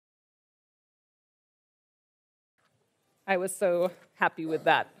I was so happy with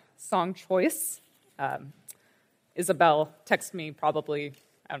that song choice. Isabel texted me probably,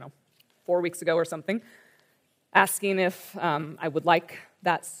 4 weeks ago or something, asking if I would like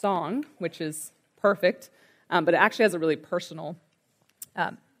that song, which is perfect, but it actually has a really personal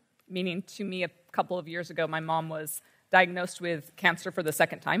meaning to me. A couple of years ago, my mom was diagnosed with cancer for the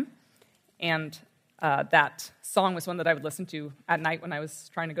second time, and that song was one that I would listen to at night when I was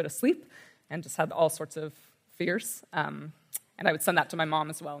trying to go to sleep and just had all sorts of fears. And I would send that to my mom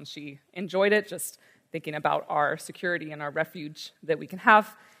as well, and she enjoyed it, just thinking about our security and our refuge that we can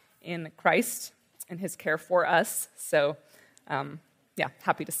have in Christ and his care for us. So,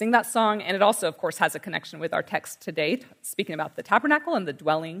 happy to sing that song. And it also, of course, has a connection with our text today, speaking about the tabernacle and the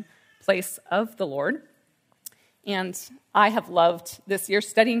dwelling place of the Lord. And I have loved this year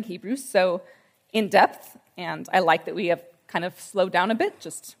studying Hebrews so in depth, and I like that we have kind of slowed down a bit,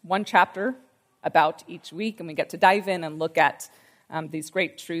 just one chapter about each week, and we get to dive in and look at these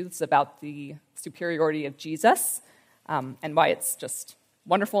great truths about the superiority of Jesus and why it's just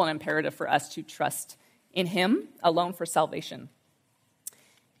wonderful and imperative for us to trust in him alone for salvation.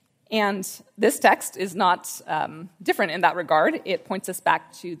 And this text is not different in that regard. It points us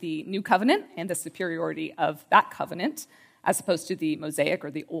back to the new covenant and the superiority of that covenant as opposed to the Mosaic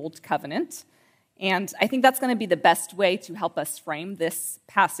or the old covenant. And I think that's going to be the best way to help us frame this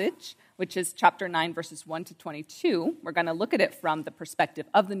passage, which is chapter 9, verses 1 to 22. We're going to look at it from the perspective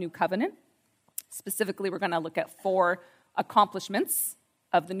of the new covenant. Specifically, we're going to look at 4 accomplishments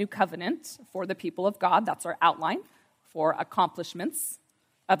of the new covenant for the people of God. That's our outline, 4 accomplishments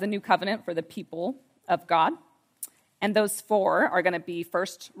of the new covenant for the people of God. And those 4 are going to be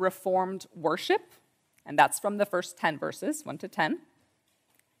first, reformed worship, and that's from the first 10 verses, 1 to 10.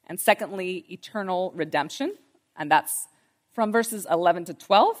 And secondly, eternal redemption, and that's from verses 11 to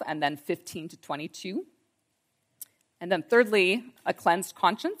 12, and then 15 to 22. And then thirdly, a cleansed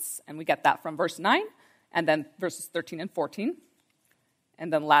conscience, and we get that from verse 9, and then verses 13 and 14.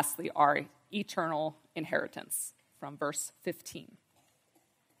 And then lastly, our eternal inheritance from verse 15.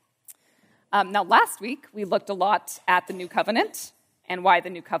 Now, last week, we looked a lot at the new covenant and why the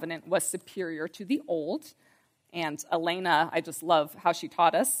new covenant was superior to the old. And Elena, I just love how she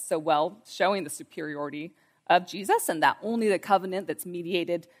taught us so well, showing the superiority of Jesus and that only the covenant that's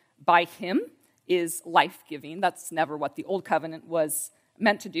mediated by him is life-giving. That's never what the old covenant was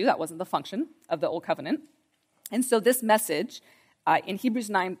meant to do. That wasn't the function of the old covenant. And so this message in Hebrews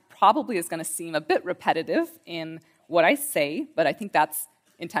 9 probably is going to seem a bit repetitive in what I say, but I think that's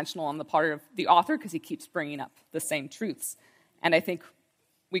intentional on the part of the author because he keeps bringing up the same truths. And I think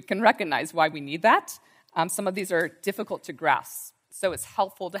we can recognize why we need that. Some of these are difficult to grasp, so it's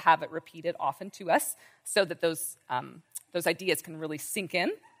helpful to have it repeated often to us so that those ideas can really sink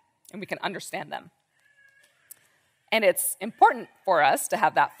in and we can understand them. And it's important for us to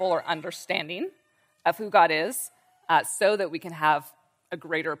have that fuller understanding of who God is so that we can have a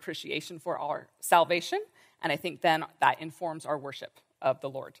greater appreciation for our salvation, and I think then that informs our worship of the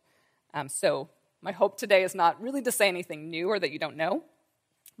Lord. So my hope today is not really to say anything new or that you don't know,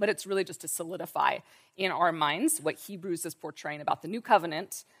 but it's really just to solidify in our minds what Hebrews is portraying about the new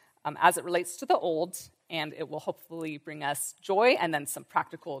covenant as it relates to the old, and it will hopefully bring us joy and then some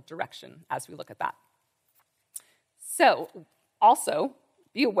practical direction as we look at that. So also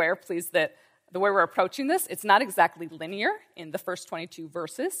be aware, please, that the way we're approaching this, it's not exactly linear in the first 22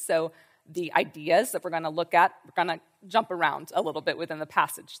 verses, so the ideas that we're going to look at, we're going to jump around a little bit within the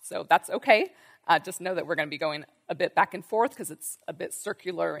passage, so that's okay. Just know that we're going to be going a bit back and forth because it's a bit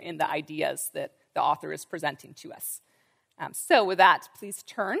circular in the ideas that the author is presenting to us. So with that, please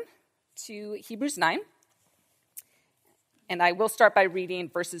turn to Hebrews 9. And I will start by reading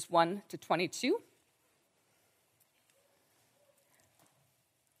verses 1 to 22.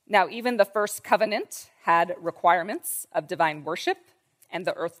 Now, even the first covenant had requirements of divine worship and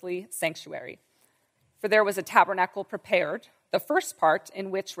the earthly sanctuary. For there was a tabernacle prepared, the first part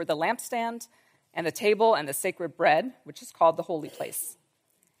in which were the lampstand and the table and the sacred bread, which is called the holy place.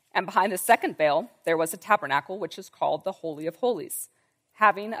 And behind the second veil, there was a tabernacle, which is called the Holy of Holies,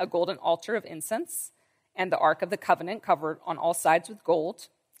 having a golden altar of incense, and the ark of the covenant covered on all sides with gold,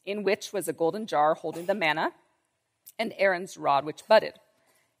 in which was a golden jar holding the manna, and Aaron's rod which budded,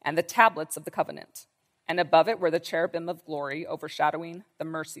 and the tablets of the covenant. And above it were the cherubim of glory overshadowing the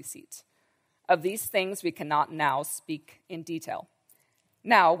mercy seat. Of these things we cannot now speak in detail.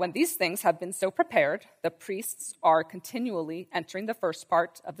 Now, when these things have been so prepared, the priests are continually entering the first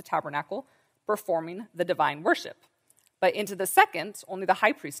part of the tabernacle, performing the divine worship. But into the second, only the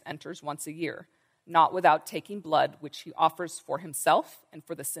high priest enters once a year, not without taking blood, which he offers for himself and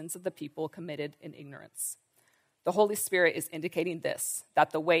for the sins of the people committed in ignorance. The Holy Spirit is indicating this,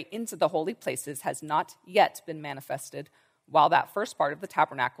 that the way into the holy places has not yet been manifested, while that first part of the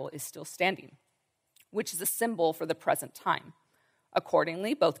tabernacle is still standing, which is a symbol for the present time.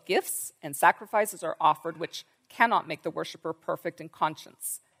 Accordingly, both gifts and sacrifices are offered, which cannot make the worshiper perfect in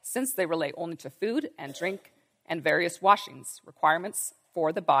conscience, since they relate only to food and drink and various washings, requirements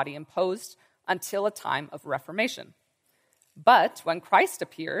for the body imposed until a time of reformation. But when Christ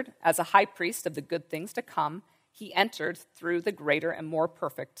appeared as a high priest of the good things to come, he entered through the greater and more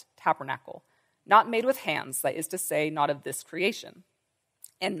perfect tabernacle, not made with hands, that is to say, not of this creation,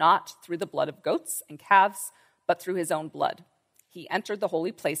 and not through the blood of goats and calves, but through his own blood. He entered the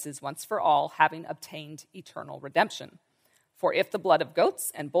holy places once for all, having obtained eternal redemption. For if the blood of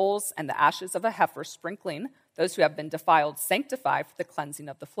goats and bulls and the ashes of a heifer sprinkling those who have been defiled sanctify for the cleansing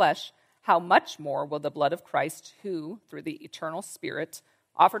of the flesh, how much more will the blood of Christ, who, through the eternal Spirit,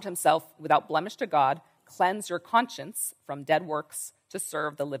 offered himself without blemish to God, cleanse your conscience from dead works to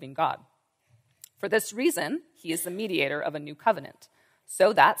serve the living God? For this reason, he is the mediator of a new covenant,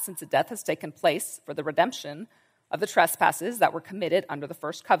 so that, since a death has taken place for the redemption of the trespasses that were committed under the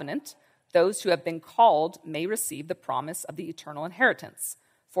first covenant, those who have been called may receive the promise of the eternal inheritance.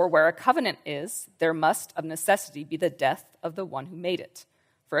 For where a covenant is, there must of necessity be the death of the one who made it.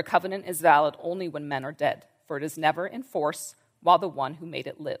 For a covenant is valid only when men are dead, for it is never in force while the one who made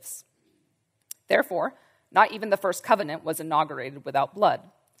it lives. Therefore, not even the first covenant was inaugurated without blood.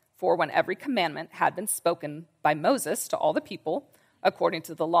 For when every commandment had been spoken by Moses to all the people, according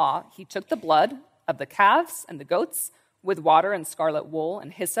to the law, he took the blood of the calves and the goats with water and scarlet wool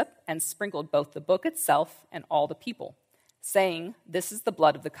and hyssop, and sprinkled both the book itself and all the people, saying, "This is the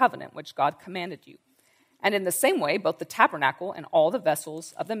blood of the covenant which God commanded you." And in the same way, both the tabernacle and all the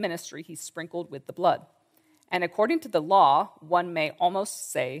vessels of the ministry he sprinkled with the blood. And according to the law, one may almost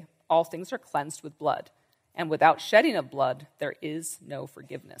say, all things are cleansed with blood, and without shedding of blood, there is no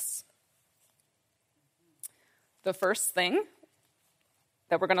forgiveness. The first thing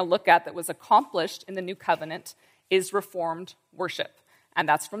that we're going to look at that was accomplished in the new covenant is reformed worship, and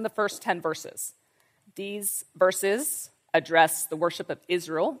that's from the first 10 verses. These verses address the worship of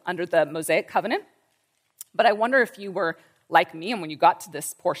Israel under the Mosaic covenant, but I wonder if you were like me, and when you got to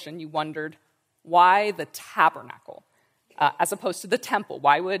this portion, you wondered, why the tabernacle as opposed to the temple?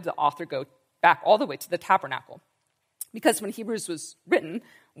 Why would the author go back all the way to the tabernacle? Because when Hebrews was written,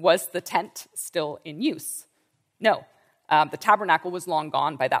 was the tent still in use? No. The tabernacle was long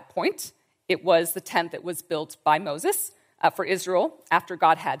gone by that point. It was the tent that was built by Moses for Israel after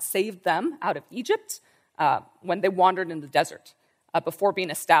God had saved them out of Egypt when they wandered in the desert before being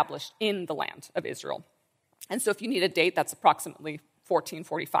established in the land of Israel. And so if you need a date, that's approximately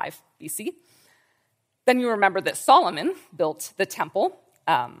 1445 BC. Then you remember that Solomon built the temple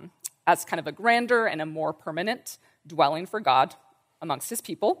as kind of a grander and a more permanent dwelling for God amongst his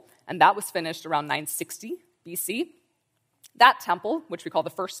people, and that was finished around 960 BC. That temple, which we call the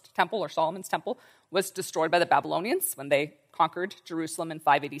first temple or Solomon's temple, was destroyed by the Babylonians when they conquered Jerusalem in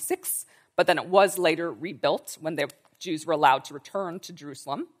 586, but then it was later rebuilt when the Jews were allowed to return to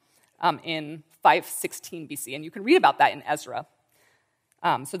Jerusalem in 516 BC, and you can read about that in Ezra.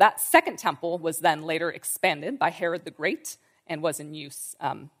 So that second temple was then later expanded by Herod the Great and was in use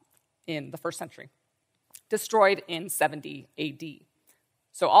in the first century, destroyed in 70 AD.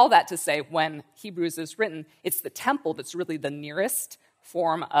 So all that to say, when Hebrews is written, it's the temple that's really the nearest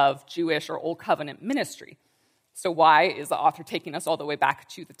form of Jewish or Old Covenant ministry. So why is the author taking us all the way back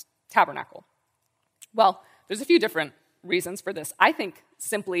to the tabernacle? Well, there's a few different reasons for this. I think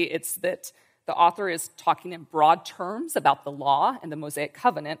simply it's that the author is talking in broad terms about the law and the Mosaic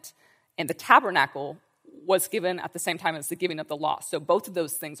covenant, and the tabernacle was given at the same time as the giving of the law. So both of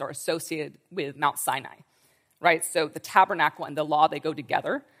those things are associated with Mount Sinai, right? So the tabernacle and the law, they go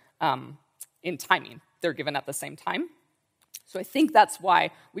together in timing. They're given at the same time. So I think that's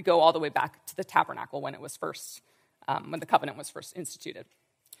why we go all the way back to the tabernacle when it was first, when the covenant was first instituted.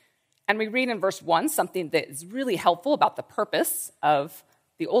 And we read in verse 1 something that is really helpful about the purpose of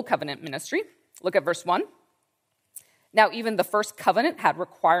the Old Covenant ministry. Look at verse 1. Now, even the first covenant had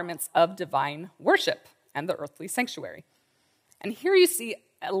requirements of divine worship and the earthly sanctuary. And here you see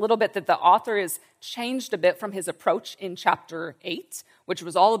a little bit that the author has changed a bit from his approach in chapter 8, which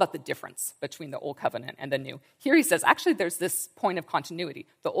was all about the difference between the Old Covenant and the New. Here he says, actually, there's this point of continuity.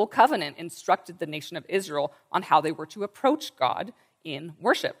 The Old Covenant instructed the nation of Israel on how they were to approach God in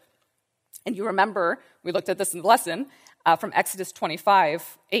worship. And you remember, we looked at this in the lesson, from Exodus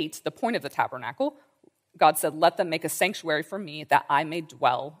 25:8, the point of the tabernacle, God said, "Let them make a sanctuary for me that I may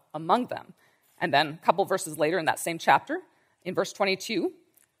dwell among them." And then a couple verses later in that same chapter, in verse 22,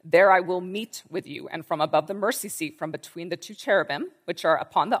 There I will meet with you, and from above the mercy seat, from between the two cherubim, which are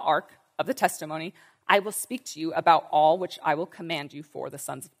upon the ark of the testimony, I will speak to you about all which I will command you for the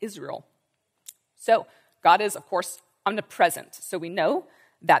sons of Israel. So God is, of course, omnipresent. So we know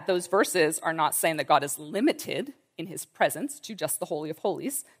that those verses are not saying that God is limited in his presence to just the Holy of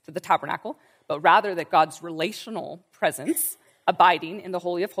Holies, to the tabernacle, but rather that God's relational presence, abiding in the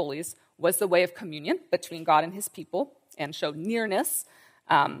Holy of Holies, was the way of communion between God and his people and showed nearness.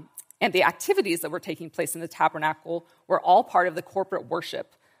 And the activities that were taking place in the tabernacle were all part of the corporate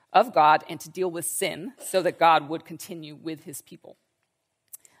worship of God and to deal with sin so that God would continue with his people.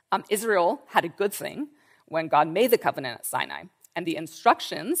 Israel had a good thing when God made the covenant at Sinai, and the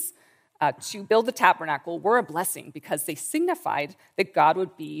instructions to build the tabernacle were a blessing because they signified that God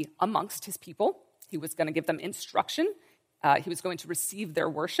would be amongst his people. He was going to give them instruction. He was going to receive their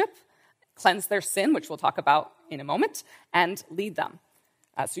worship, cleanse their sin, which we'll talk about in a moment, and lead them.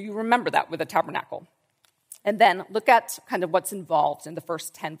 So you remember that with the tabernacle. And then look at kind of what's involved in the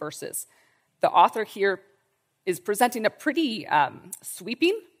first 10 verses. The author here is presenting a pretty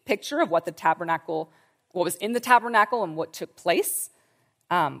sweeping picture of what was in the tabernacle and what took place.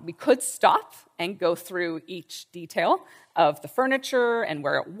 We could stop and go through each detail of the furniture and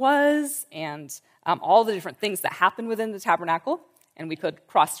where it was and all the different things that happened within the tabernacle, and we could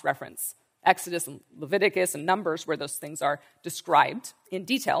cross-reference Exodus and Leviticus and Numbers where those things are described in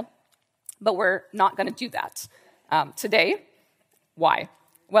detail, but we're not going to do that today. Why?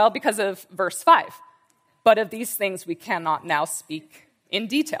 Well, because of verse 5. But of these things we cannot now speak in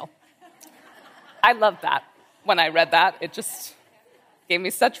detail. I loved that. When I read that, it just gave me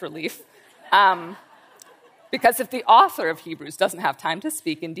such relief. Because if the author of Hebrews doesn't have time to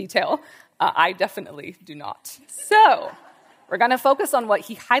speak in detail, I definitely do not. So we're going to focus on what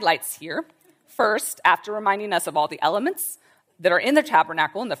he highlights here. First, after reminding us of all the elements that are in the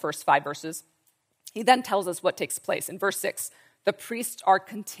tabernacle in the first 5 verses, he then tells us what takes place. In verse 6, the priests are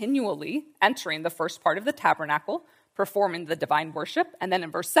continually entering the first part of the tabernacle, performing the divine worship. And then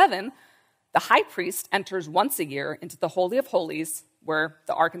in verse 7, the high priest enters once a year into the Holy of Holies, where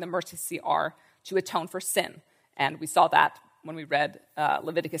the ark and the mercy seat are, to atone for sin. And we saw that when we read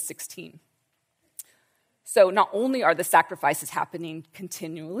Leviticus 16. So not only are the sacrifices happening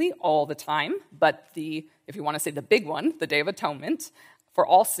continually all the time, but if you want to say the big one, the Day of Atonement, for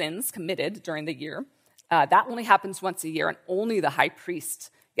all sins committed during the year, that only happens once a year, and only the high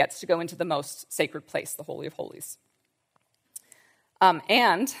priest gets to go into the most sacred place, the Holy of Holies.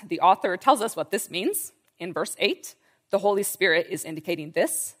 And the author tells us what this means in verse 8. The Holy Spirit is indicating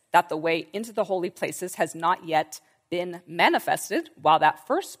this, that the way into the holy places has not yet been manifested while that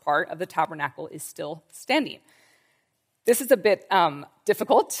first part of the tabernacle is still standing. This is a bit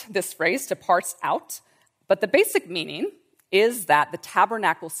difficult, this phrase, to parse out, but the basic meaning is that the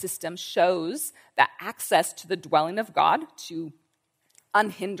tabernacle system shows that access to the dwelling of God, to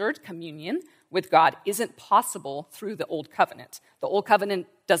unhindered communion with God, isn't possible through the Old Covenant. The Old Covenant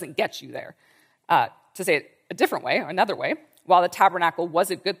doesn't get you there. To say it a different way, or another way, while the tabernacle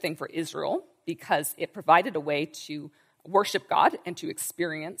was a good thing for Israel because it provided a way to worship God and to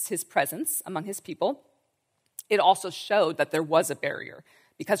experience his presence among his people, it also showed that there was a barrier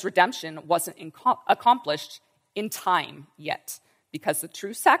because redemption wasn't accomplished in time yet, because the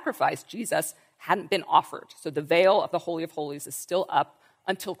true sacrifice, Jesus, hadn't been offered. So the veil of the Holy of Holies is still up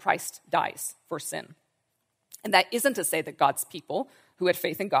until Christ dies for sin. And that isn't to say that God's people who had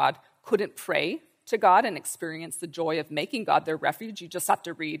faith in God couldn't pray to God and experience the joy of making God their refuge. You just have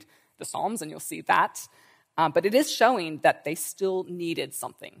to read the Psalms and you'll see that. But it is showing that they still needed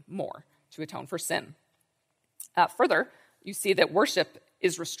something more to atone for sin. Further, you see that worship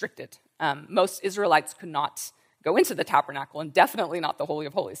is restricted. Most Israelites could not go into the tabernacle, and definitely not the Holy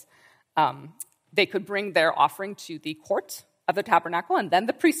of Holies. They could bring their offering to the court of the tabernacle, and then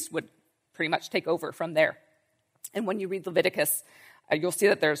the priests would pretty much take over from there. And when you read Leviticus, you'll see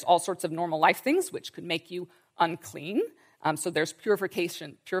that there's all sorts of normal life things which could make you unclean. So there's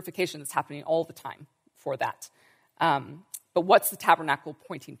purification that's happening all the time for that. But what's the tabernacle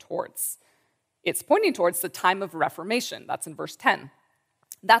pointing towards? It's pointing towards the time of Reformation. That's in verse 10.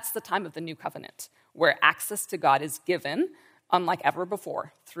 That's the time of the new covenant, where access to God is given, unlike ever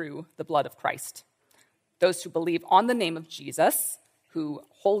before, through the blood of Christ. Those who believe on the name of Jesus, who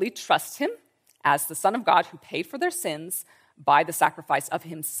wholly trust him as the Son of God who paid for their sins by the sacrifice of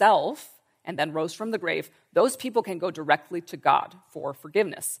himself and then rose from the grave, those people can go directly to God for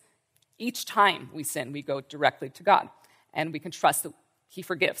forgiveness. Each time we sin, we go directly to God, and we can trust that he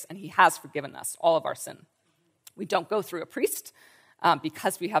forgives, and he has forgiven us all of our sin. We don't go through a priest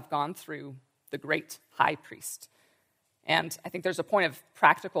because we have gone through the great high priest. And I think there's a point of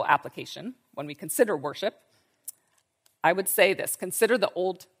practical application when we consider worship. I would say this: consider the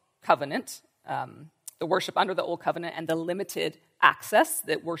Old Covenant, the worship under the Old Covenant, and the limited access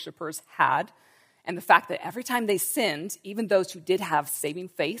that worshipers had, and the fact that every time they sinned, even those who did have saving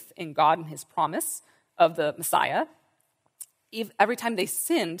faith in God and his promise of the Messiah, every time they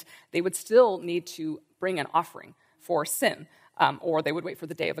sinned, they would still need to bring an offering for sin, or they would wait for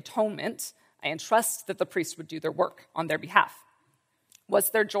the Day of Atonement and trust that the priest would do their work on their behalf. Was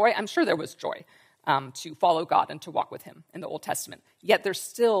there joy? I'm sure there was joy to follow God and to walk with him in the Old Testament. Yet there's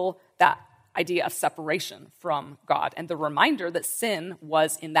still that idea of separation from God and the reminder that sin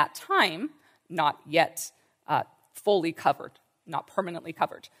was in that time not yet fully covered, not permanently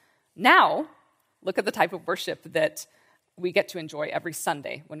covered. Now, look at the type of worship that we get to enjoy every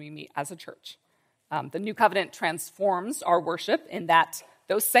Sunday when we meet as a church. The New Covenant transforms our worship in that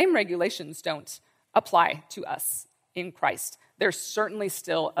those same regulations don't apply to us in Christ. There's certainly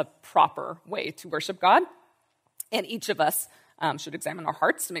still a proper way to worship God, and each of us should examine our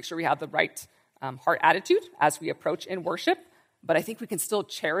hearts to make sure we have the right heart attitude as we approach in worship. But I think we can still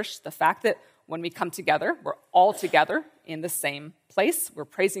cherish the fact that when we come together, we're all together in the same place. We're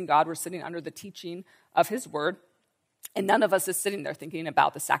praising God. We're sitting under the teaching of his word. And none of us is sitting there thinking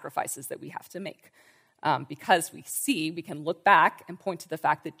about the sacrifices that we have to make. Because we can look back and point to the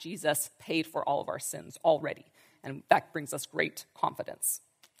fact that Jesus paid for all of our sins already. And that brings us great confidence.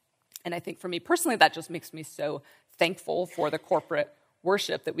 And I think for me personally, that just makes me so thankful for the corporate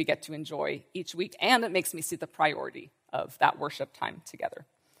worship that we get to enjoy each week. And it makes me see the priority of that worship time together.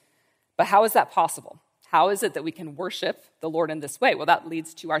 But how is that possible? How is it that we can worship the Lord in this way? Well, that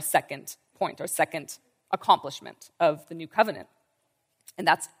leads to our second point, our second accomplishment of the New Covenant. And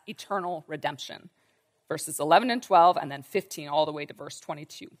that's eternal redemption. Verses 11 and 12, and then 15 all the way to verse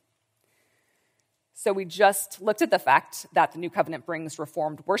 22. So we just looked at the fact that the New Covenant brings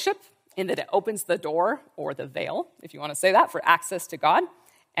reformed worship in that it opens the door, or the veil, if you want to say that, for access to God,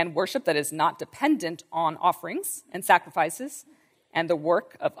 and worship that is not dependent on offerings and sacrifices and the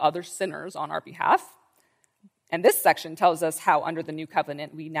work of other sinners on our behalf. And this section tells us how under the New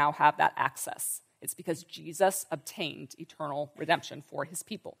Covenant we now have that access. It's because Jesus obtained eternal redemption for his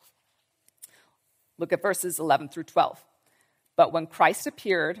people. Look at verses 11 through 12. But when Christ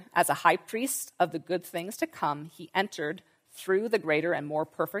appeared as a high priest of the good things to come, he entered through the greater and more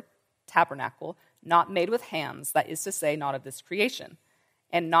perfect tabernacle, not made with hands, that is to say, not of this creation,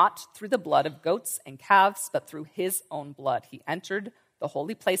 and not through the blood of goats and calves, but through his own blood. He entered the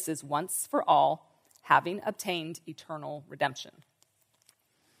holy places once for all, having obtained eternal redemption.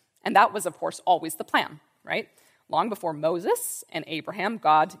 And that was, of course, always the plan, right? Long before Moses and Abraham,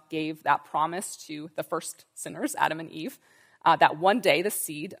 God gave that promise to the first sinners, Adam and Eve, that one day the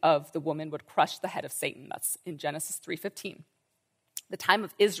seed of the woman would crush the head of Satan. That's in Genesis 3:15. The time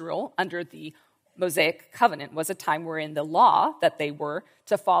of Israel under the Mosaic covenant was a time wherein the law that they were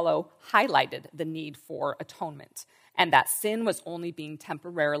to follow highlighted the need for atonement, and that sin was only being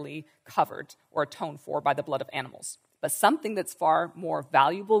temporarily covered or atoned for by the blood of animals. But something that's far more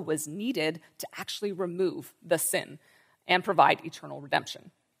valuable was needed to actually remove the sin and provide eternal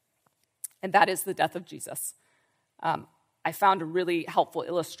redemption. And that is the death of Jesus. I found a really helpful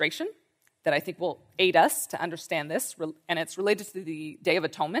illustration that I think will aid us to understand this, and it's related to the Day of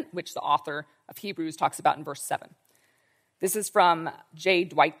Atonement, which the author of Hebrews talks about in verse 7. This is from J.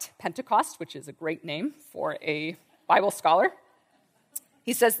 Dwight Pentecost, which is a great name for a Bible scholar.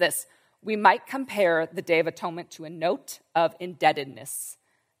 He says this: we might compare the Day of Atonement to a note of indebtedness.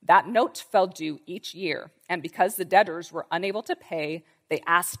 That note fell due each year, and because the debtors were unable to pay, they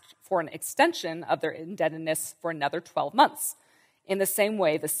asked for an extension of their indebtedness for another 12 months. In the same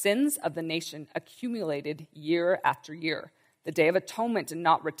way, the sins of the nation accumulated year after year. The Day of Atonement did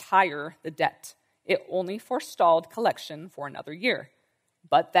not retire the debt. It only forestalled collection for another year.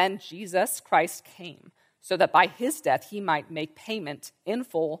 But then Jesus Christ came, so that by his death he might make payment in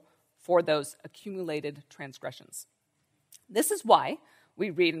full for those accumulated transgressions. This is why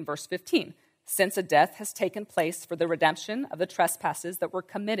we read in verse 15, since a death has taken place for the redemption of the trespasses that were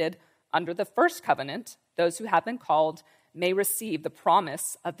committed under the first covenant, those who have been called may receive the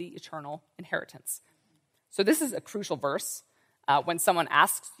promise of the eternal inheritance. So this is a crucial verse when someone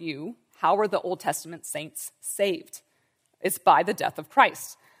asks you, how were the Old Testament saints saved? It's by the death of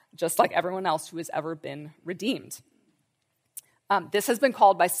Christ, just like everyone else who has ever been redeemed. This has been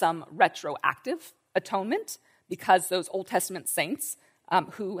called by some retroactive atonement because those Old Testament saints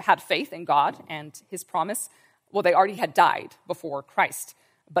who had faith in God and his promise, well, they already had died before Christ,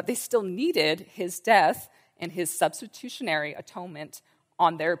 but they still needed his death and his substitutionary atonement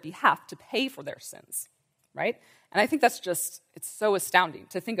on their behalf to pay for their sins, right? And I think it's so astounding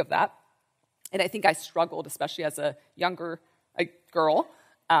to think of that. And I think I struggled, especially as a younger girl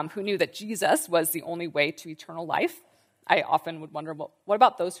who knew that Jesus was the only way to eternal life. I often would wonder, well, what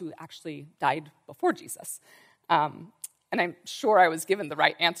about those who actually died before Jesus? And I'm sure I was given the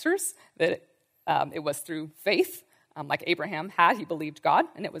right answers, that it was through faith, like Abraham had. He believed God,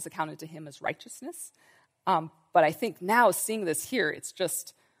 and it was accounted to him as righteousness. But I think now, seeing this here, it's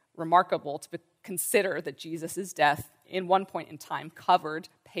just remarkable to consider that Jesus' death, in one point in time,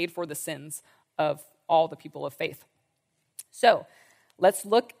 paid for the sins of all the people of faith. So let's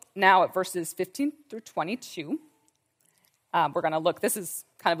look now at verses 15 through 22. We're going to look, this is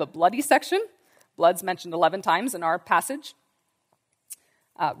kind of a bloody section. Blood's mentioned 11 times in our passage.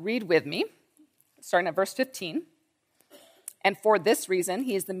 Read with me, starting at verse 15. And for this reason,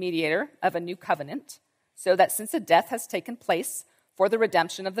 he is the mediator of a new covenant, so that since a death has taken place for the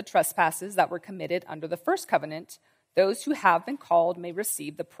redemption of the trespasses that were committed under the first covenant, those who have been called may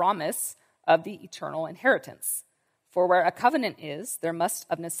receive the promise of the eternal inheritance. For where a covenant is, there must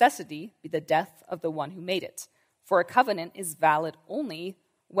of necessity be the death of the one who made it. For a covenant is valid only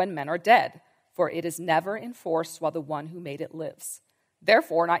when men are dead, for it is never in force while the one who made it lives.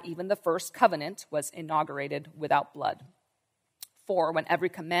 Therefore, not even the first covenant was inaugurated without blood. For when every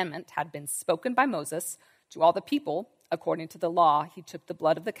commandment had been spoken by Moses to all the people, according to the law, he took the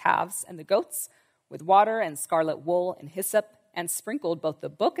blood of the calves and the goats with water and scarlet wool and hyssop, and sprinkled both the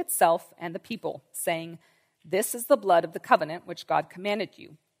book itself and the people, saying, "This is the blood of the covenant which God commanded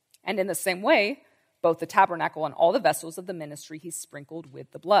you." And in the same way, both the tabernacle and all the vessels of the ministry he sprinkled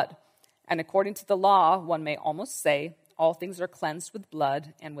with the blood. And according to the law, one may almost say, all things are cleansed with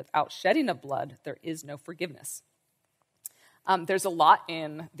blood, and without shedding of blood, there is no forgiveness. There's a lot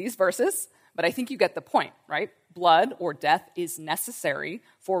in these verses, but I think you get the point, right? Blood or death is necessary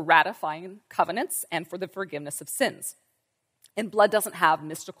for ratifying covenants and for the forgiveness of sins. And blood doesn't have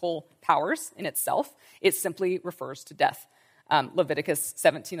mystical powers in itself. It simply refers to death. Leviticus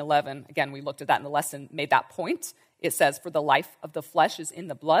 17:11, again, we looked at that in the lesson, made that point. It says, "For the life of the flesh is in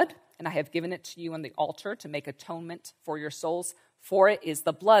the blood, and I have given it to you on the altar to make atonement for your souls, for it is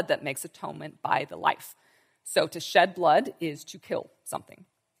the blood that makes atonement by the life." So to shed blood is to kill something.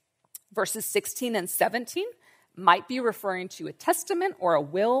 Verses 16 and 17 might be referring to a testament or a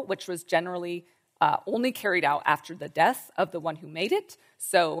will, which was generally only carried out after the death of the one who made it.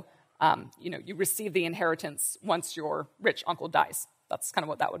 So, you receive the inheritance once your rich uncle dies. That's kind of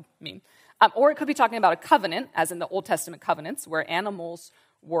what that would mean. Or it could be talking about a covenant, as in the Old Testament covenants, where animals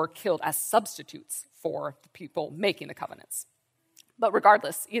were killed as substitutes for the people making the covenants. But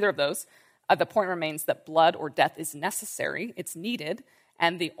regardless, either of those, the point remains that blood or death is necessary, it's needed,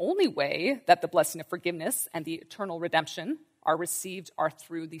 and the only way that the blessing of forgiveness and the eternal redemption are received are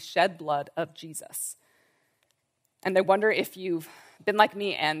through the shed blood of Jesus. And I wonder if you've been like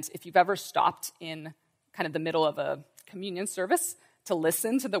me and if you've ever stopped in kind of the middle of a communion service to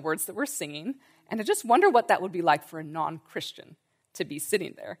listen to the words that we're singing, and I just wonder what that would be like for a non-Christian to be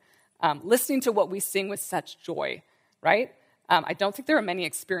sitting there, listening to what we sing with such joy, right? I don't think there are many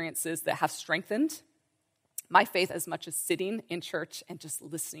experiences that have strengthened my faith as much as sitting in church and just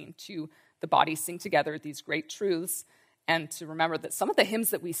listening to the body sing together these great truths, and to remember that some of the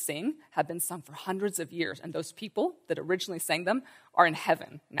hymns that we sing have been sung for hundreds of years, and those people that originally sang them are in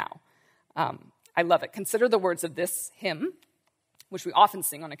heaven now. I love it. Consider the words of this hymn, which we often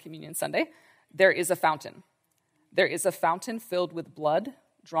sing on a communion Sunday. There is a fountain. There is a fountain filled with blood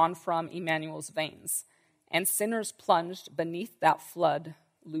drawn from Emmanuel's veins, and sinners plunged beneath that flood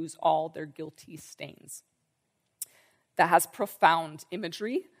lose all their guilty stains. That has profound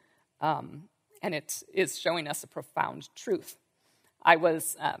imagery, and it is showing us a profound truth. I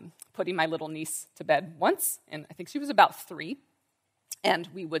was putting my little niece to bed once, and I think she was about 3, and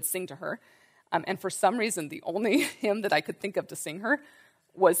we would sing to her. And for some reason, the only hymn that I could think of to sing her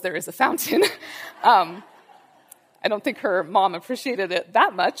was There Is a Fountain. I don't think her mom appreciated it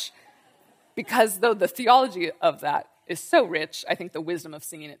that much, because though the theology of that is so rich, I think the wisdom of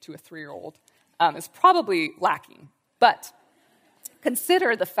singing it to a 3-year-old is probably lacking. But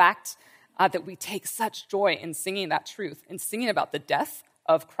consider the fact that we take such joy in singing that truth, in singing about the death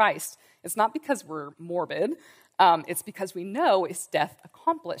of Christ. It's not because we're morbid. It's because we know his death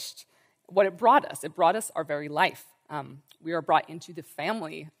accomplished what it brought us. It brought us our very life. We are brought into the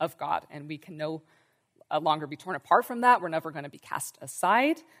family of God, and we can no longer be torn apart from that. We're never going to be cast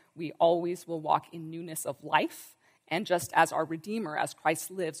aside. We always will walk in newness of life. And just as our Redeemer, as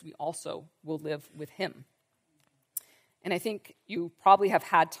Christ lives, we also will live with him. And I think you probably have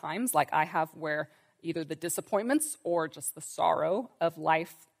had times like I have where either the disappointments or just the sorrow of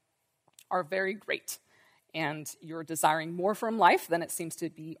life are very great. and you're desiring more from life than it seems to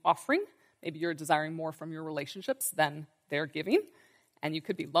be offering. Maybe you're desiring more from your relationships than they're giving, and you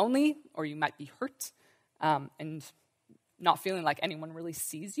could be lonely, or you might be hurt, and not feeling like anyone really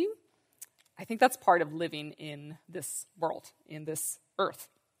sees you. I think that's part of living in this world, in this earth.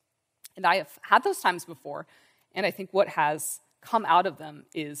 And I have had those times before, and I think what has come out of them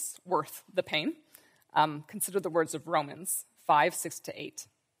is worth the pain. Consider the words of Romans 5:6-8.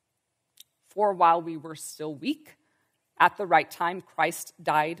 For while we were still weak, at the right time Christ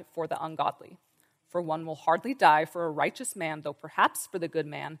died for the ungodly. For one will hardly die for a righteous man, though perhaps for the good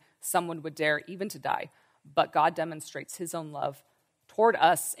man someone would dare even to die. But God demonstrates his own love toward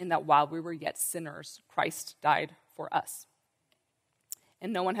us in that while we were yet sinners, Christ died for us.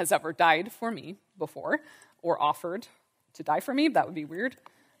 And no one has ever died for me before or offered to die for me. That would be weird.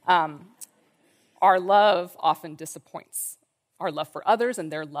 Our love often disappoints. Our love for others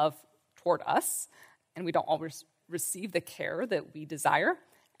and their love toward us. And we don't always receive the care that we desire.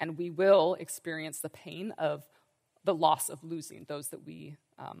 And we will experience the pain of the loss of losing those that we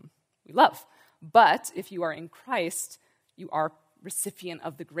love. But if you are in Christ, you are recipient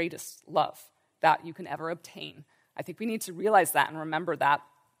of the greatest love that you can ever obtain. I think we need to realize that and remember that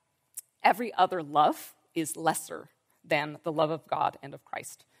every other love is lesser than the love of God and of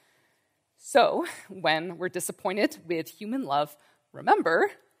Christ. So when we're disappointed with human love,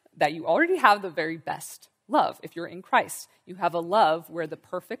 remember that you already have the very best love. If you're in Christ, you have a love where the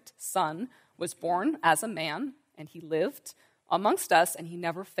perfect Son was born as a man, and he lived amongst us, and he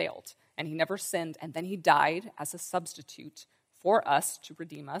never failed, and he never sinned, and then he died as a substitute for us to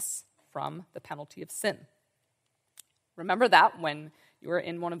redeem us from the penalty of sin. Remember that when you are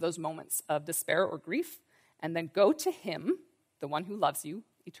in one of those moments of despair or grief, and then go to him, the one who loves you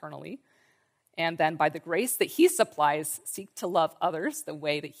eternally, and then by the grace that he supplies, seek to love others the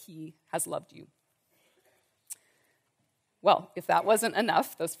way that he has loved you. Well, if that wasn't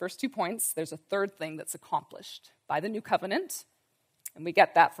enough, those first 2 points, there's a third thing that's accomplished by the new covenant, and we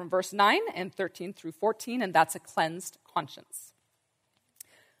get that from verse 9 and 13-14, and that's a cleansed conscience.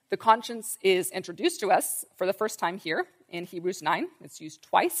 The conscience is introduced to us for the first time here in Hebrews 9. It's used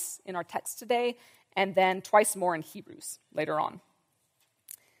twice in our text today, and then twice more in Hebrews later on.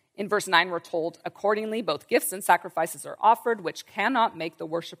 In verse 9, we're told, accordingly, both gifts and sacrifices are offered, which cannot make the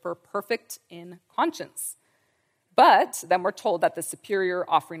worshiper perfect in conscience. But then we're told that the superior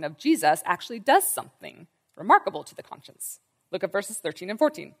offering of Jesus actually does something remarkable to the conscience. Look at verses 13 and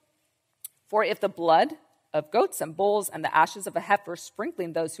 14. For if the blood of goats and bulls and the ashes of a heifer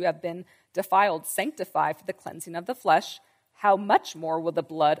sprinkling those who have been defiled sanctify for the cleansing of the flesh, how much more will the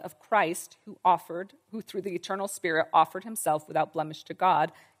blood of Christ, who through the eternal Spirit offered himself without blemish to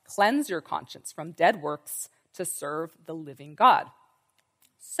God, cleanse your conscience from dead works to serve the living God?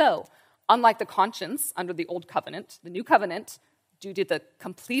 So, unlike the conscience under the old covenant, the new covenant, due to the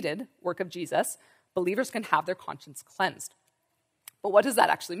completed work of Jesus, believers can have their conscience cleansed. But what does that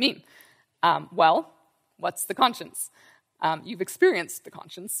actually mean? Well, what's the conscience? You've experienced the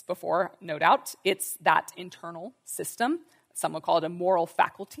conscience before, no doubt. It's that internal system. Some will call it a moral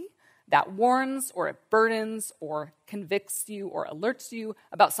faculty that warns or it burdens or convicts you or alerts you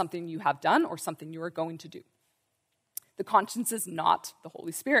about something you have done or something you are going to do. The conscience is not the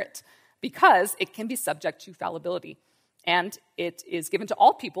Holy Spirit because it can be subject to fallibility. And it is given to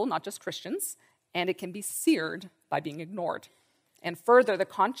all people, not just Christians, and it can be seared by being ignored. And further, the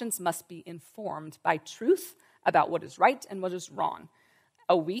conscience must be informed by truth about what is right and what is wrong.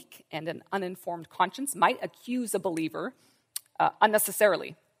 A weak and an uninformed conscience might accuse a believer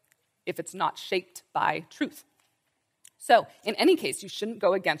unnecessarily if it's not shaped by truth. So, in any case, you shouldn't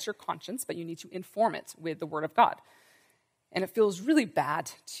go against your conscience, but you need to inform it with the Word of God. And it feels really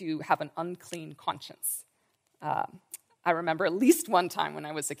bad to have an unclean conscience. I remember at least one time when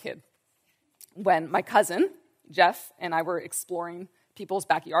I was a kid, when my cousin, Jeff, and I were exploring people's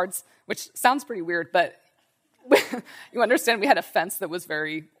backyards, which sounds pretty weird, but you understand we had a fence that was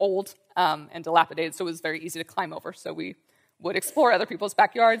very old and dilapidated, so it was very easy to climb over. So we would explore other people's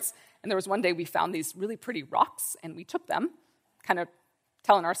backyards, and there was one day we found these really pretty rocks, and we took them, kind of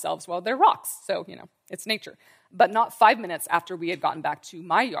telling ourselves, well, they're rocks, so, it's nature. But not 5 minutes after we had gotten back to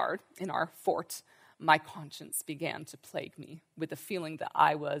my yard in our fort, my conscience began to plague me with the feeling that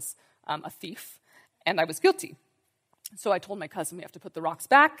I was a thief, and I was guilty. So I told my cousin we have to put the rocks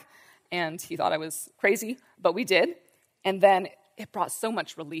back, and he thought I was crazy, but we did. And then it brought so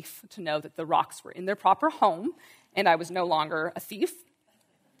much relief to know that the rocks were in their proper home, and I was no longer a thief.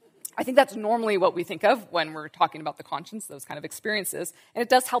 I think that's normally what we think of when we're talking about the conscience, those kind of experiences, and it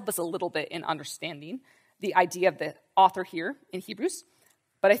does help us a little bit in understanding the idea of the author here in Hebrews.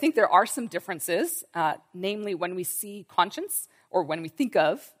 But I think there are some differences, namely when we see conscience, or when we think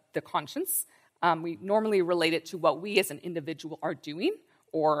of the conscience, we normally relate it to what we as an individual are doing,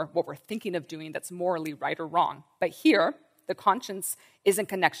 or what we're thinking of doing that's morally right or wrong. But here, the conscience is in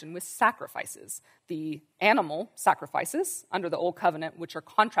connection with sacrifices, the animal sacrifices under the Old Covenant, which are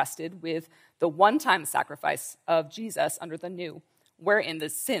contrasted with the one-time sacrifice of Jesus under the New, wherein the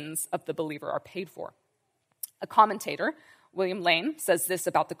sins of the believer are paid for. A commentator, William Lane, says this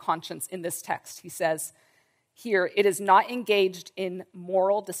about the conscience in this text. He says, here, it is not engaged in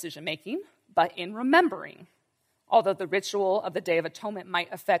moral decision-making, but in remembering. Although the ritual of the Day of Atonement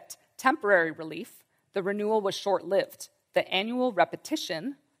might affect temporary relief, the renewal was short-lived. The annual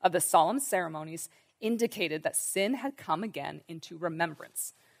repetition of the solemn ceremonies indicated that sin had come again into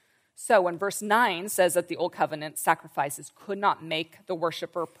remembrance. So when verse 9 says that the Old Covenant sacrifices could not make the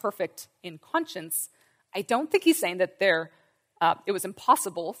worshiper perfect in conscience, I don't think he's saying that it was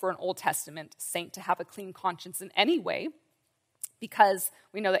impossible for an Old Testament saint to have a clean conscience in any way, because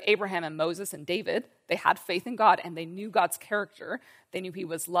we know that Abraham and Moses and David, they had faith in God and they knew God's character. They knew he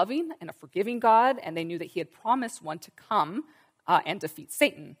was loving and a forgiving God, and they knew that he had promised one to come and defeat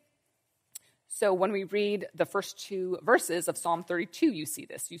Satan. So when we read the first two verses of Psalm 32, you see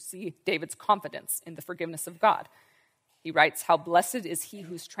this. You see David's confidence in the forgiveness of God. He writes, "How blessed is he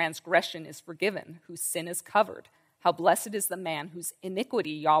whose transgression is forgiven, whose sin is covered. How blessed is the man whose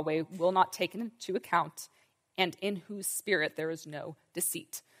iniquity Yahweh will not take into account, and in whose spirit there is no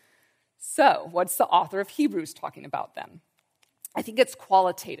deceit." So, what's the author of Hebrews talking about then? I think it's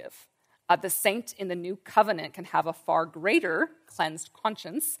qualitative. The saint in the new covenant can have a far greater cleansed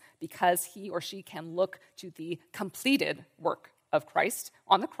conscience because he or she can look to the completed work of Christ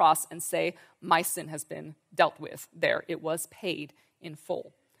on the cross and say, my sin has been dealt with there. It was paid in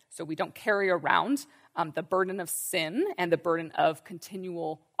full. So we don't carry around the burden of sin and the burden of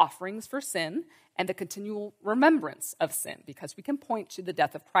continual offerings for sin and the continual remembrance of sin, because we can point to the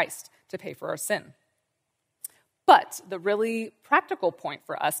death of Christ to pay for our sin. But the really practical point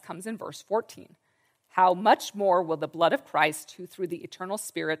for us comes in verse 14. How much more will the blood of Christ, who through the eternal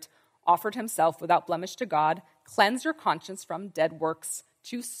Spirit offered himself without blemish to God, cleanse your conscience from dead works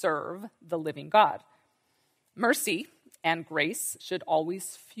to serve the living God? Mercy and grace should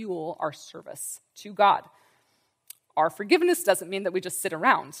always fuel our service to God. Our forgiveness doesn't mean that we just sit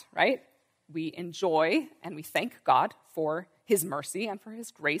around, right? We enjoy and we thank God for his mercy and for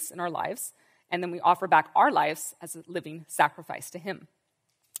his grace in our lives, and then we offer back our lives as a living sacrifice to him.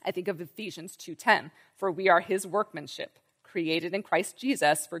 I think of Ephesians 2:10, for we are his workmanship, created in Christ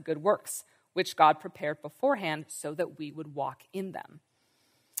Jesus for good works, which God prepared beforehand so that we would walk in them.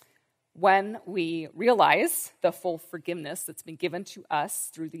 When we realize the full forgiveness that's been given to us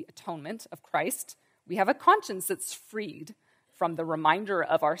through the atonement of Christ, we have a conscience that's freed from the reminder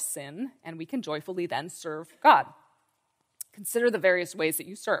of our sin, and we can joyfully then serve God. Consider the various ways that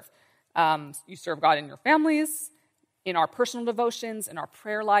you serve. You serve God in your families, in our personal devotions, in our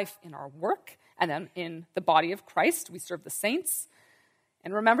prayer life, in our work, and then in the body of Christ, we serve the saints.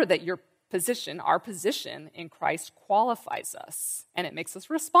 And remember that our position in Christ qualifies us, and it makes us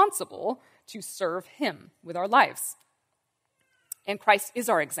responsible to serve him with our lives. And Christ is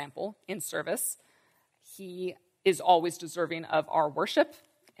our example in service. He is always deserving of our worship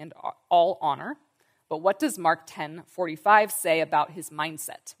and all honor. But what does Mark 10:45 say about his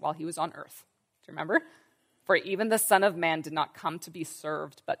mindset while he was on earth? Do you remember? For even the Son of Man did not come to be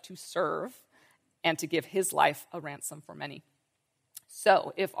served, but to serve and to give his life a ransom for many.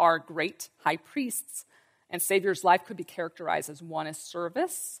 So if our great high priest's and Savior's life could be characterized as one of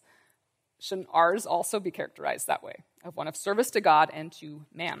service, shouldn't ours also be characterized that way, of one of service to God and to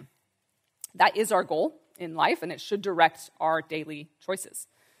man? That is our goal in life, and it should direct our daily choices.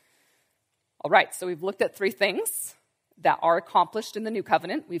 All right, so we've looked at three things that are accomplished in the new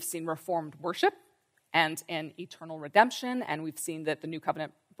covenant. We've seen reformed worship and an eternal redemption, and we've seen that the new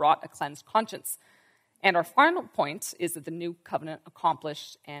covenant brought a cleansed conscience. And our final point is that the new covenant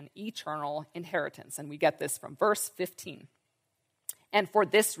accomplished an eternal inheritance, and we get this from verse 15. And for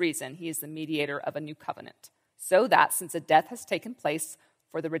this reason, he is the mediator of a new covenant, so that since a death has taken place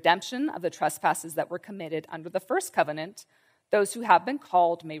for the redemption of the trespasses that were committed under the first covenant, those who have been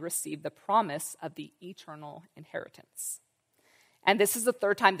called may receive the promise of the eternal inheritance. And this is the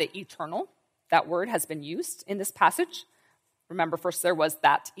third time that eternal, that word, has been used in this passage. Remember, first there was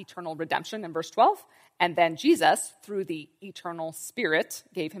that eternal redemption in verse 12, and then Jesus, through the eternal Spirit,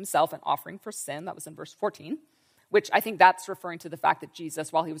 gave himself an offering for sin. That was in verse 14, which I think that's referring to the fact that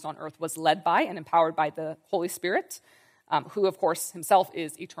Jesus, while he was on earth, was led by and empowered by the Holy Spirit, who, of course, himself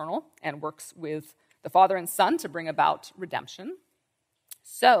is eternal and works with the Father and Son to bring about redemption.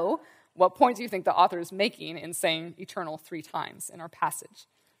 So, what point do you think the author is making in saying eternal 3 times in our passage?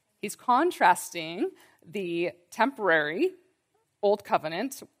 He's contrasting the temporary Old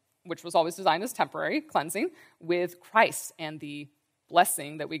Covenant, which was always designed as temporary cleansing, with Christ and the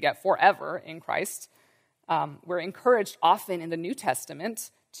blessing that we get forever in Christ. We're encouraged often in the New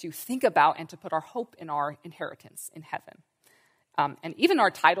Testament to think about and to put our hope in our inheritance in heaven. And even our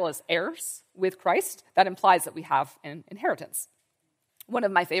title as heirs with Christ, that implies that we have an inheritance. One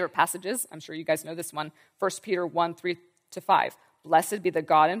of my favorite passages, I'm sure you guys know this one, 1 Peter 1, 3-5. Blessed be the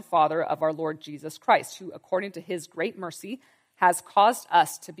God and Father of our Lord Jesus Christ, who according to his great mercy has caused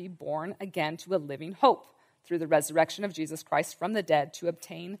us to be born again to a living hope through the resurrection of Jesus Christ from the dead to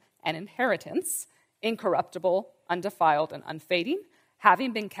obtain an inheritance, incorruptible, undefiled, and unfading,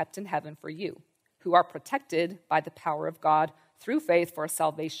 having been kept in heaven for you, who are protected by the power of God through faith for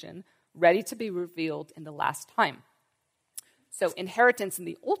salvation, ready to be revealed in the last time. So inheritance in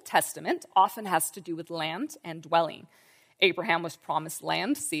the Old Testament often has to do with land and dwelling. Abraham was promised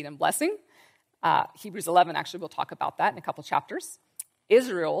land, seed, and blessing. Hebrews 11, actually, we'll talk about that in a couple chapters.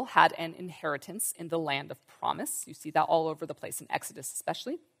 Israel had an inheritance in the land of promise. You see that all over the place in Exodus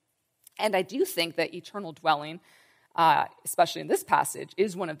especially. And I do think that eternal dwelling, especially in this passage,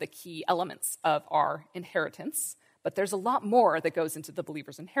 is one of the key elements of our inheritance. But there's a lot more that goes into the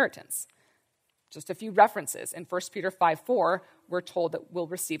believer's inheritance. Just a few references. In 1 Peter 5:4, we're told that we'll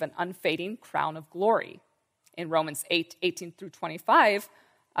receive an unfading crown of glory. In Romans 8:18-25,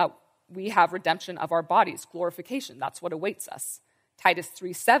 we have redemption of our bodies, glorification. That's what awaits us. Titus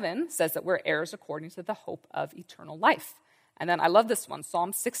 3:7 says that we're heirs according to the hope of eternal life. And then I love this one.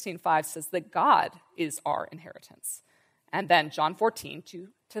 Psalm 16:5 says that God is our inheritance. And then John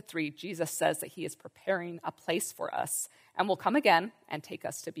 14:2-3, Jesus says that he is preparing a place for us and will come again and take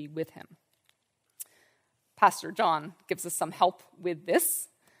us to be with him. Pastor John gives us some help with this.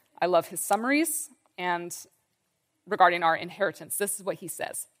 I love his summaries. And regarding our inheritance, this is what he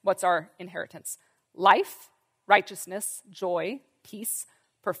says. What's our inheritance? Life, righteousness, joy, peace,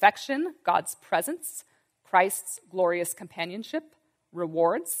 perfection, God's presence, Christ's glorious companionship,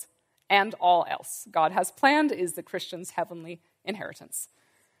 rewards, and all else God has planned is the Christian's heavenly inheritance.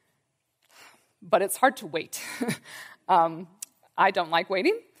 But it's hard to wait. I don't like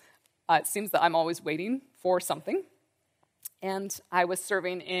waiting. It seems that I'm always waiting for something. And I was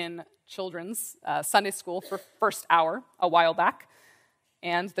serving in children's Sunday school for first hour a while back.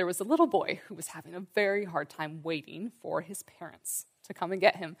 And there was a little boy who was having a very hard time waiting for his parents to come and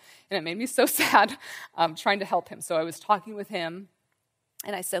get him. And it made me so sad trying to help him. So I was talking with him,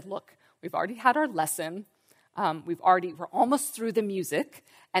 and I said, look, we've already had our lesson. We're almost through the music,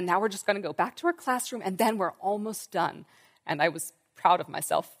 and now we're just going to go back to our classroom, and then we're almost done. And I was proud of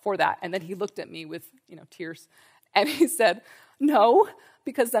myself for that. And then he looked at me with, tears, and he said, no,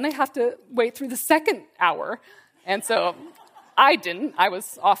 because then I have to wait through the second hour. And so I didn't. I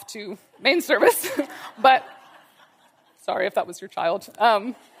was off to main service, but sorry if that was your child.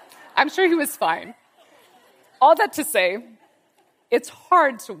 I'm sure he was fine. All that to say, it's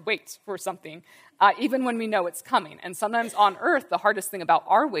hard to wait for something, even when we know it's coming. And sometimes on earth, the hardest thing about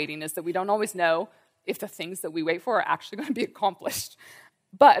our waiting is that we don't always know if the things that we wait for are actually going to be accomplished.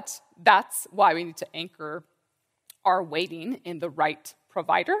 But that's why we need to anchor our waiting in the right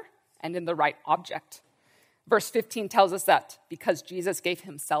provider and in the right object. Verse 15 tells us that because Jesus gave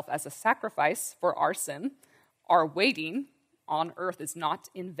himself as a sacrifice for our sin, our waiting on earth is not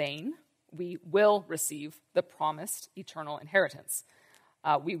in vain. We will receive the promised eternal inheritance.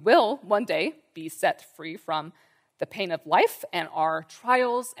 We will one day be set free from the pain of life and our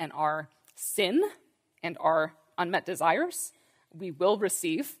trials and our sin and our unmet desires. We will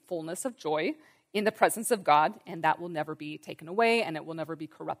receive fullness of joy in the presence of God, and that will never be taken away, and it will never be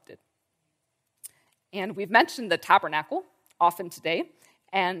corrupted. And we've mentioned the tabernacle often today,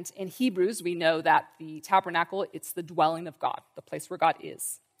 and in Hebrews, we know that the tabernacle, it's the dwelling of God, the place where God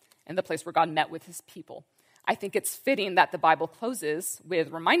is, and the place where God met with his people. I think it's fitting that the Bible closes with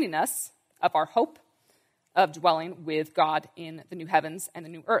reminding us of our hope of dwelling with God in the new heavens and the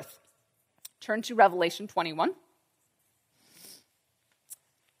new earth. Turn to Revelation 21.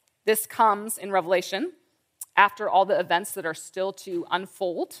 This comes in Revelation after all the events that are still to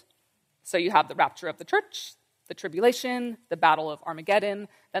unfold. So you have the rapture of the church, the tribulation, the battle of Armageddon,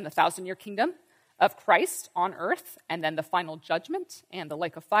 then the 1,000-year kingdom of Christ on earth, and then the final judgment and the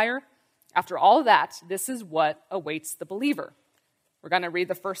lake of fire. After all of that, this is what awaits the believer. We're going to read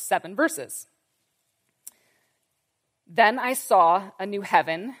the first 7 verses. Then I saw a new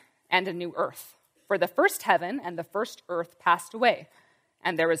heaven and a new earth. For the first heaven and the first earth passed away,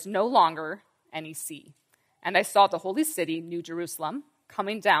 and there is no longer any sea. And I saw the holy city, New Jerusalem,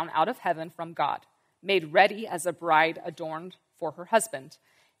 coming down out of heaven from God, made ready as a bride adorned for her husband.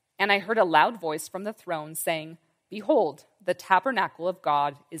 And I heard a loud voice from the throne saying, "Behold, the tabernacle of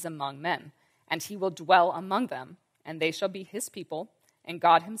God is among men, and he will dwell among them, and they shall be his people, and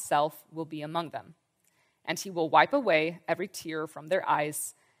God himself will be among them. And he will wipe away every tear from their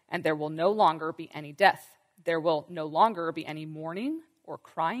eyes, and there will no longer be any death. There will no longer be any mourning or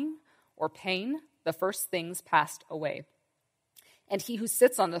crying or pain. The first things passed away." And he who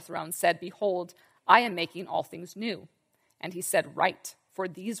sits on the throne said, "Behold, I am making all things new." And he said, "Write, for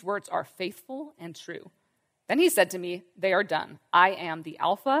these words are faithful and true." Then he said to me, "They are done. I am the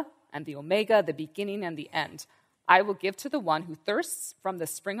Alpha and the Omega, the beginning and the end. I will give to the one who thirsts from the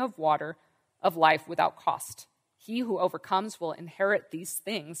spring of water of life without cost. He who overcomes will inherit these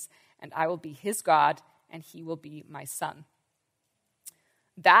things, and I will be his God, and he will be my son."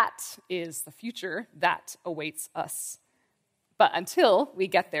 That is the future that awaits us. But until we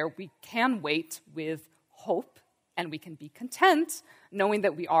get there, we can wait with hope, and we can be content knowing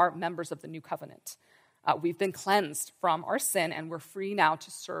that we are members of the new covenant. We've been cleansed from our sin, and we're free now to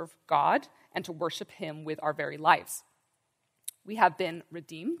serve God and to worship him with our very lives. We have been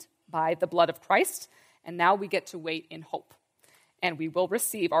redeemed by the blood of Christ, and now we get to wait in hope. And we will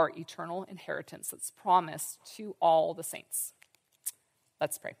receive our eternal inheritance that's promised to all the saints.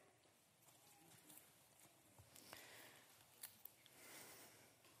 Let's pray.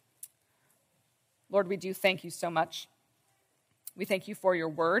 Lord, we do thank you so much. We thank you for your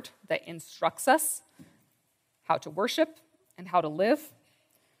word that instructs us how to worship and how to live.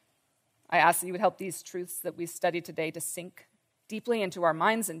 I ask that you would help these truths that we studied today to sink deeply into our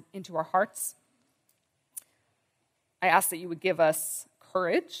minds and into our hearts. I ask that you would give us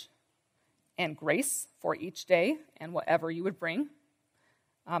courage and grace for each day and whatever you would bring,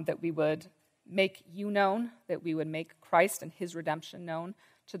 that we would make you known, that we would make Christ and his redemption known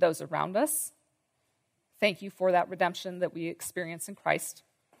to those around us. Thank you for that redemption that we experience in Christ,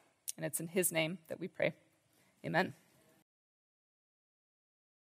 and it's in his name that we pray. Amen.